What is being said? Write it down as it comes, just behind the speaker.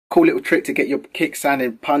Cool little trick to get your kick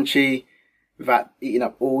sounding punchy without eating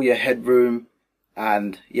up all your headroom,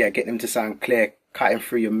 and yeah, get them to sound clear, cutting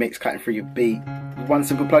through your mix, cutting through your beat with one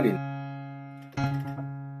simple plugin.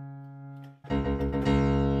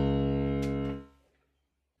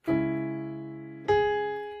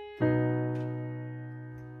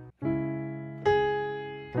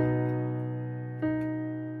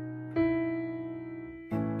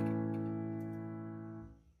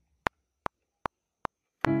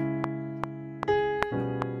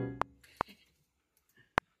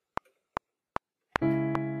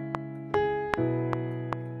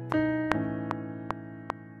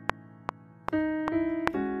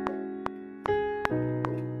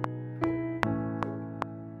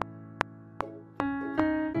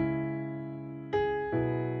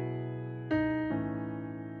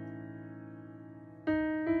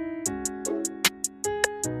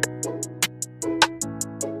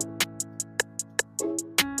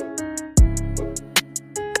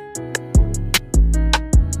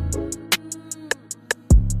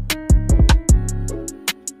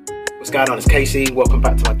 What's going on? It's Casey. Welcome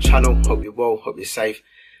back to my channel. Hope you're well, hope you're safe.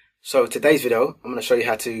 So today's video, I'm going to show you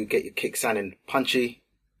how to get your kick sounding punchy,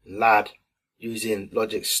 loud, using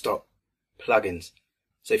Logic stock plugins.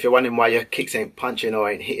 So if you're wondering why your kicks ain't punching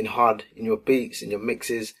or ain't hitting hard in your beats and your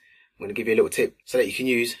mixes, I'm going to give you a little tip so that you can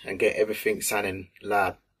use and get everything sounding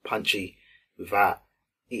loud, punchy, without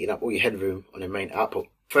eating up all your headroom on the main output.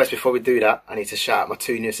 First, before we do that, I need to shout out my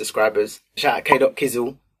two new subscribers. Shout out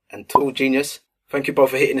K.Kizzle and Tool Genius. Thank you both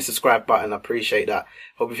for hitting the subscribe button. I appreciate that.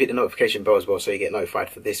 Hope you hit the notification bell as well so you get notified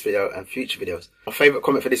for this video and future videos. My favourite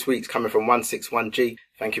comment for this week is coming from 161G.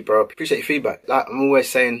 Thank you, bro. Appreciate your feedback. Like I'm always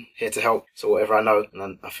saying, here to help. So whatever I know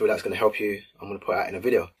and I feel that's going to help you, I'm going to put out in a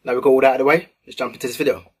video. Now we've got all that out of the way, let's jump into this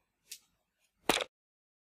video.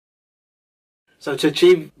 So to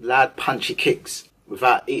achieve loud, punchy kicks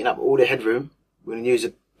without eating up all the headroom, we're going to use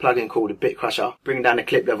a plugin called a Bit Crusher. Bring down the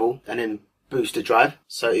clip level and then boost the drive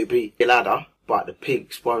so it'll be louder, but the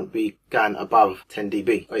peaks won't be going above 10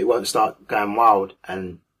 dB. Or it won't start going wild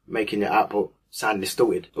and making the output sound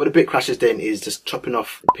distorted. What the Bit Crusher's doing is just chopping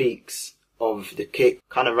off the peaks of the kick,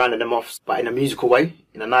 kind of rounding them off, but in a musical way,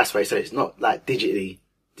 in a nice way, so it's not like digitally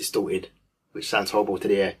distorted, which sounds horrible to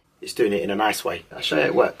the ear. It's doing it in a nice way. I'll show you how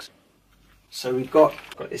it works. So we've got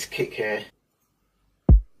this kick here.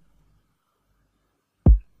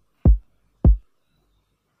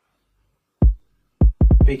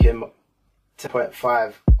 Peaking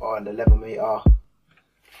 10.5 on the level meter,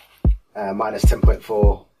 minus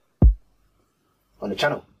 10.4 on the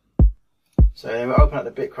channel. So then we open up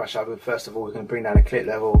the Bit Crusher. First of all, we're going to bring down the clip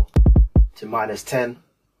level to minus 10,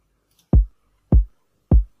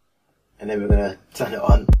 and then we're going to turn it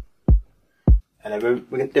on, and then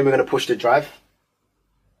we're going to push the drive.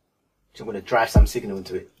 So I'm going to drive some signal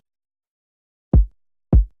into it.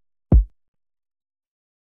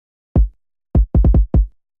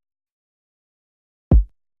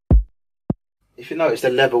 If you notice, the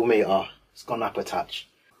level meter has gone up a touch.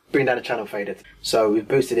 Bring down the channel fader. So we've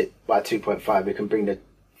boosted it by 2.5. We can bring the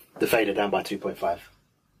fader down by 2.5.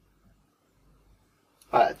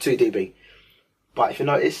 2 dB. But if you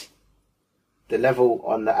notice, the level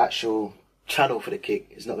on the actual channel for the kick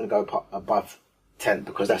is not going to go above 10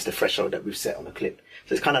 because that's the threshold that we've set on the clip.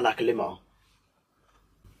 So it's kind of like a limiter.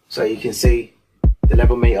 So you can see the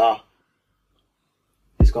level meter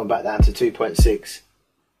has gone back down to 2.6.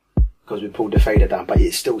 because we pulled the fader down, but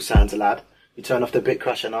it still sounds loud. We turn off the Bit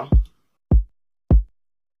Crusher now.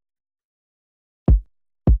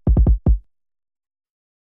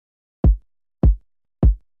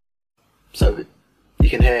 So you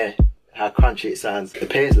can hear how crunchy it sounds. It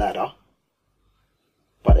appears louder,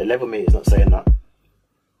 but the level meter is not saying that.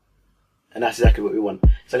 And that's exactly what we want.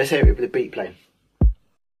 So let's hear it with the beat playing.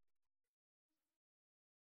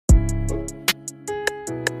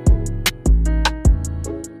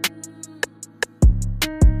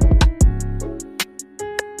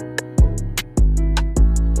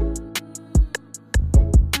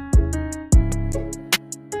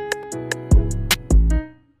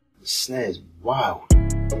 Snares, wow.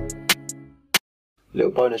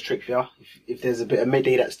 Little bonus trick for you. If there's a bit of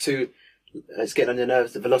MIDI that's getting on your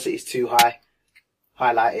nerves, the velocity is too high,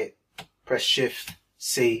 highlight it, press Shift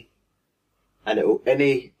C, and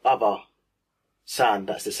any other sound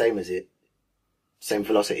that's the same as it, same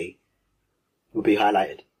velocity, will be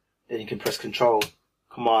highlighted. Then you can press Control,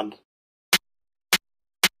 Command,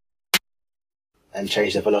 and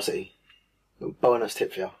change the velocity. Little bonus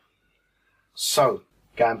tip for you. So,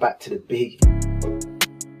 going back to the beat.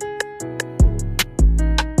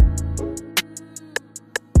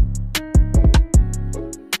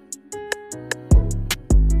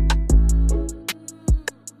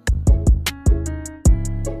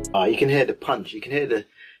 You can hear the punch. You can hear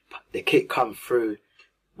the kick come through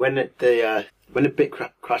when the bit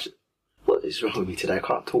crashes. What is wrong with me today? I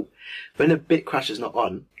can't talk. When the bit crash is not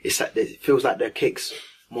on, it's like it feels like the kick's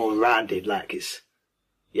more rounded, like it's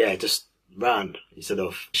just round instead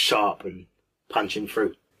of sharp and punching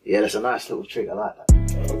through. Yeah, that's a nice little trick. I like that.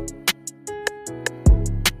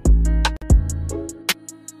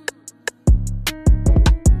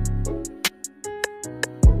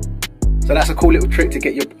 So that's a cool little trick to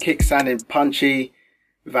get your kick sounding punchy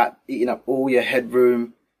without eating up all your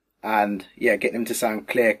headroom, and yeah, get them to sound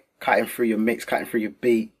clear, cutting through your mix, cutting through your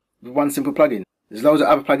beat with one simple plugin. There's loads of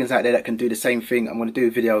other plugins out there that can do the same thing. I'm going to do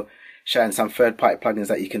a video showing some third-party plugins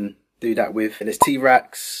that you can do that with. There's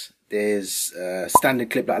T-Racks, there's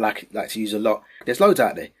Standard Clip that I like to use a lot. There's loads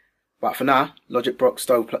out there, but for now, Logic Pro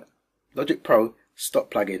Stop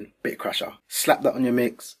Plugin Bit Crusher. Slap that on your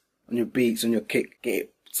mix, on your beats, on your kick, get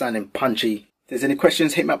it sounding punchy. If there's any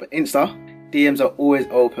questions, hit me up on Insta. DMs are always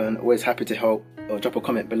open, always happy to help, or drop a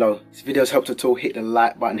comment below. If this video's helped at all, hit the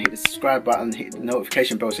like button, hit the subscribe button, hit the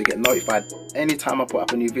notification bell so you get notified anytime I put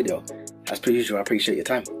up a new video. As per usual, I appreciate your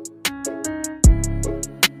time.